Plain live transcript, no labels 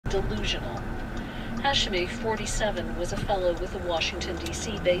delusional. Hashimi, 47, was a fellow with the Washington,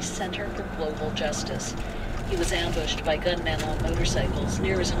 D.C.-based Center for Global Justice. He was ambushed by gunmen on motorcycles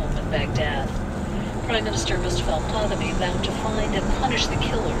near his home in Baghdad. Prime Minister Mustafa al-Kadhimi vowed to find and punish the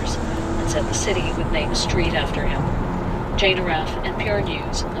killers and said the city would name a street after him. Jane Araf, NPR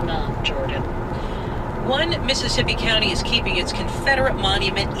News, Amman, Jordan. One Mississippi county is keeping its Confederate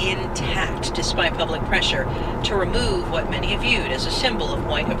monument intact despite public pressure to remove what many have viewed as a symbol of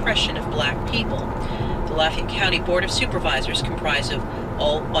white oppression of black people. The Lafayette County Board of Supervisors, comprised of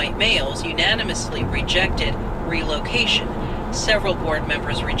all white males, unanimously rejected relocation. Several board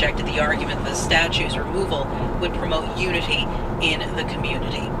members rejected the argument that the statue's removal would promote unity in the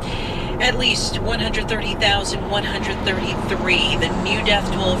community. At least 130,133, the new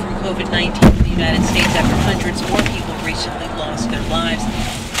death toll from COVID-19 in the United States after hundreds more people recently lost their lives. The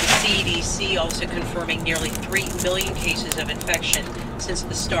CDC also confirming nearly 3 million cases of infection since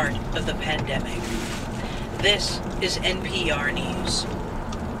the start of the pandemic. This is NPR News.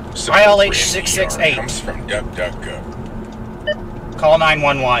 ILH 668 comes from DuckDuckGo. Call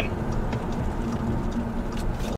 911.